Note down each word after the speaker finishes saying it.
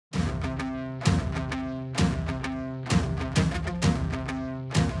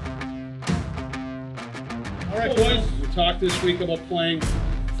right, boys. We talked this week about playing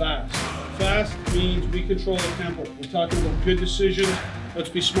fast. Fast means we control the tempo. We're talking about good decisions. Let's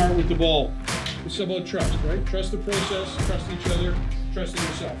be smart with the ball. It's about trust, right? Trust the process, trust each other, trust in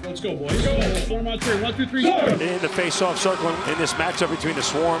yourself. Let's go, boys. Let's go. 4 on 3. 1, 2, 3, start. In the face-off circle in this matchup between the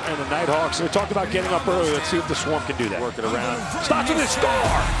Swarm and the Nighthawks. We talked about getting up early. Let's see if the Swarm can do that. Work it around. Stops with a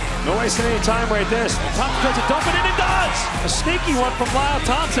score! No wasting any time right there. Thompson tries to dump it in and does! A sneaky one from Lyle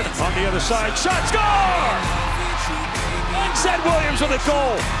Thompson. On the other side, shot, score! Zed Williams with a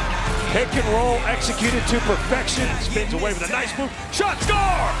goal. Pick and roll executed to perfection. Spins away with a nice move. Shot,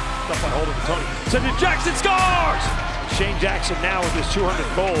 score! Up on hold of Tony. Sidney Jackson scores! Shane Jackson now with his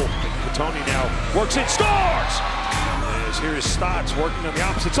 200th goal. Tony now works it, scores! Here is Stotts working on the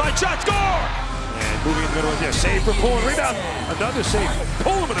opposite side. Shot, score! And moving in the middle of there. Save for Pullman. Rebound. Another save.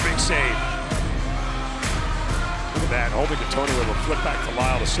 Pullman with a big save. Look at that. Holding to Tony with a flip back to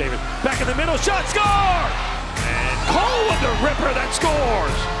Lyle to save it. Back in the middle. Shot, score! And Cole with the ripper that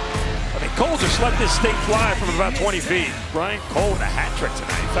scores! I think Cole just let this thing fly from about 20 feet. Brian Cole with a hat trick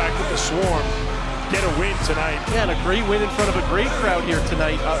tonight. In fact, with the Swarm, get a win tonight. Yeah, and a great win in front of a great crowd here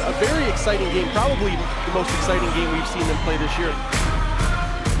tonight. A very exciting game, probably the most exciting game we've seen them play this year.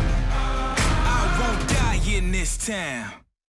 I won't die in this town.